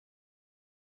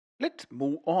Let's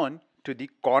move on to the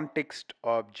context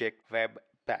object web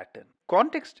pattern.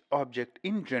 Context object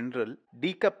in general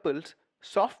decouples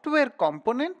software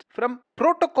components from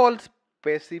protocol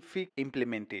specific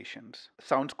implementations.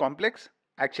 Sounds complex?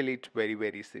 Actually, it's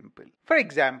very simple. For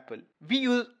example, we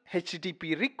use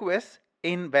HTTP requests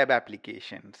in web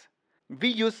applications. We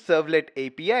use Servlet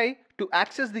API to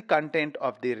access the content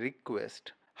of the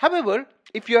request. However,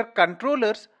 if your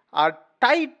controllers are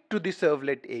tied to the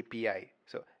Servlet API,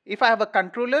 so if I have a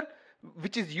controller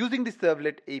which is using the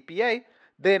Servlet API,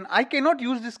 then I cannot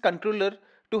use this controller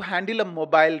to handle a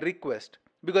mobile request,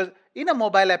 because in a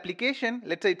mobile application,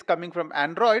 let's say it's coming from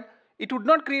Android, it would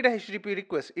not create a HTTP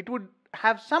request. It would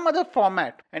have some other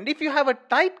format. And if you have a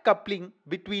tight coupling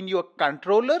between your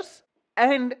controllers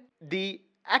and the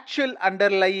actual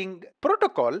underlying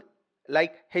protocol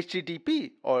like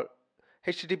HTTP or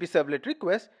HTTP servlet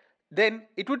request, then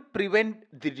it would prevent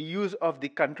the reuse of the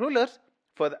controllers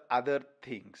for the other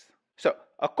things. So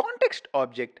a context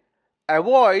object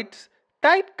avoids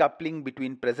tight coupling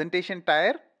between presentation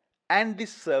tier and the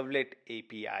servlet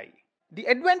API. The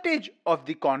advantage of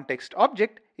the context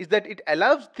object is that it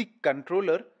allows the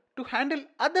controller to handle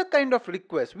other kind of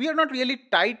requests. We are not really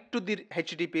tied to the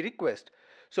HTTP request.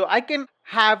 So I can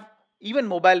have even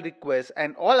mobile requests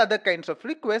and all other kinds of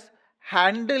requests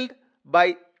handled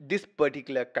by this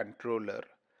particular controller.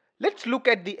 Let's look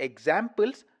at the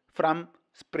examples from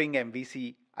Spring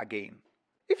MVC again.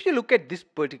 If you look at this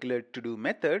particular to-do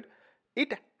method,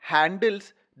 it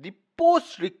handles the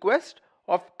post request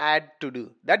of add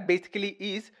to-do. That basically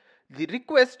is the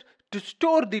request to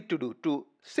store the to-do, to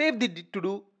save the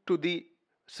to-do to the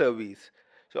service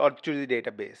or to the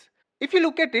database. If you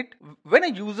look at it, when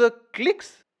a user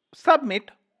clicks submit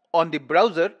on the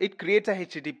browser, it creates a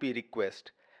HTTP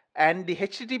request, and the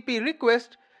HTTP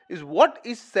request is what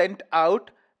is sent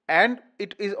out, and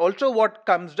it is also what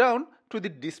comes down to the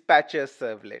dispatcher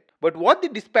servlet. But what the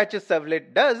dispatcher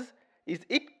servlet does is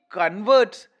it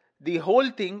converts the whole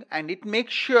thing and it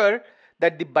makes sure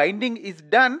that the binding is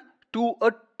done to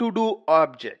a to-do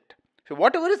object. So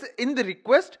whatever is in the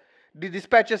request, the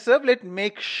dispatcher servlet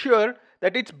makes sure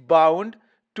that it's bound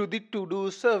to the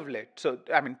to-do servlet. So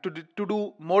to the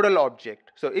to-do modal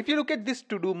object. So if you look at this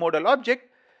to-do modal object,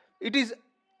 it is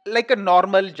like a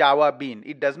normal Java bean.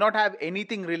 It does not have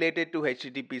anything related to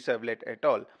HTTP servlet at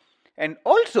all. And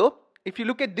also, if you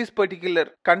look at this particular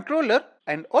controller,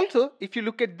 and also if you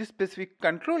look at this specific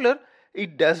controller,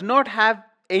 it does not have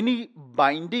any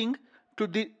binding to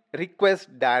the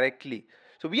request directly.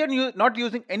 So we are not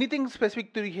using anything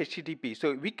specific to the HTTP.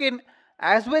 So we can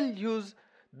as well use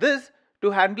this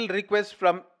to handle requests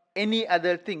from any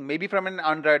other thing, maybe from an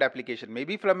Android application,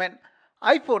 maybe from an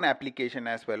iPhone application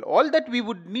as well. All that we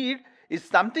would need is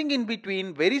something in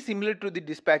between, very similar to the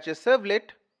dispatcher servlet,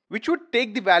 which would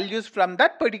take the values from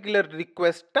that particular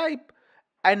request type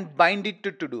and bind it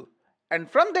to to-do. And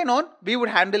from then on, we would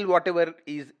handle whatever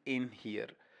is in here.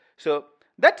 So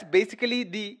that's basically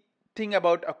the thing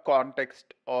about a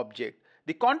context object.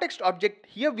 The context object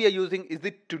here we are using is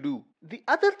the to-do. The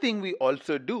other thing we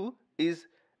also do is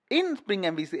in Spring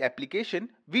MVC application,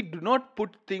 we do not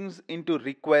put things into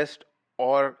request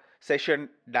or session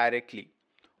directly.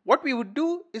 What we would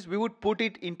do is we would put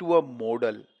it into a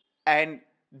modal, and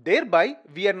thereby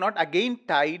we are not again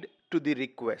tied to the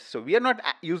request. So we are not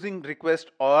using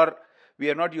request or we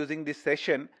are not using this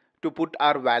session to put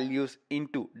our values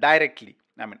into directly.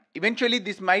 Eventually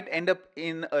this might end up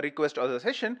in a request or a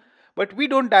session, but we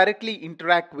don't directly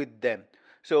interact with them.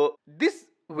 So this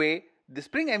way the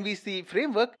Spring MVC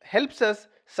framework helps us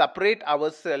separate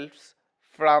ourselves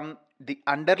from the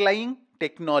underlying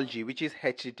technology, which is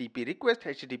HTTP request,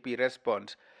 HTTP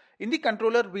response. In the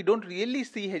controller, we don't really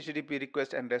see HTTP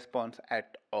request and response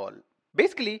at all.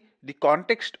 Basically, the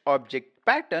context object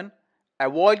pattern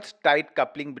avoids tight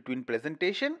coupling between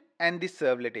presentation and the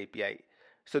servlet API.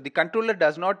 So the controller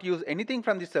does not use anything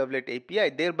from the servlet API,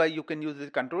 thereby you can use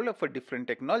the controller for different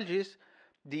technologies.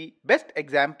 The best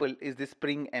example is the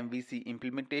Spring MVC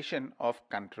implementation of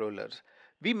controllers.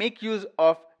 We make use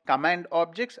of command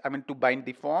objects, to bind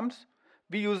the forms.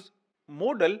 We use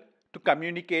modal to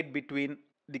communicate between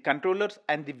the controllers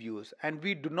and the views, and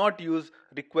we do not use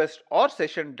request or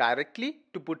session directly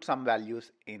to put some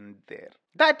values in there.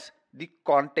 That's the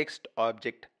context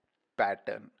object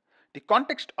pattern. The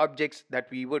context objects that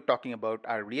we were talking about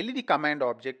are really the command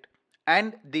object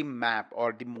and the map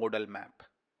or the modal map.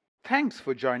 Thanks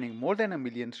for joining more than 1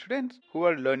 million students who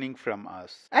are learning from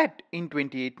us. At In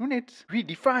 28 Minutes, we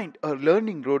defined a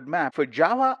learning roadmap for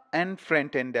Java and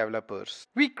front-end developers.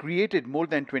 We created more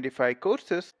than 25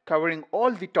 courses covering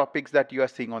all the topics that you are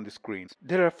seeing on the screen.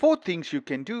 There are 4 things you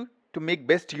can do to make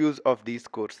best use of these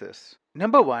courses.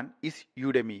 Number one is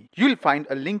Udemy. You'll find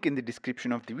a link in the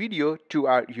description of the video to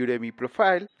our Udemy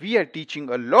profile. We are teaching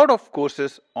a lot of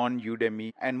courses on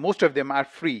Udemy and most of them are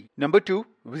free. Number two,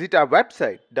 visit our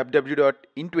website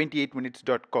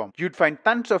www.in28minutes.com. You'd find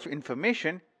tons of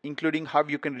information including how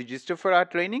you can register for our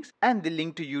trainings and the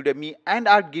link to Udemy and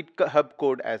our GitHub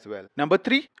code as well. Number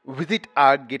three, visit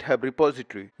our GitHub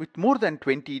repository. With more than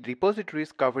 20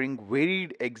 repositories covering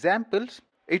varied examples,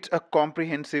 it's a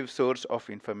comprehensive source of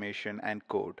information and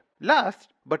code. Last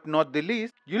but not the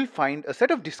least, you'll find a set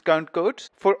of discount codes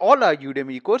for all our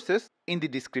Udemy courses in the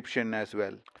description as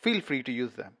well. Feel free to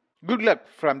use them. Good luck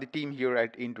from the team here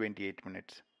at In 28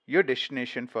 Minutes, your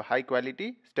destination for high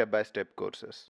quality step-by-step courses.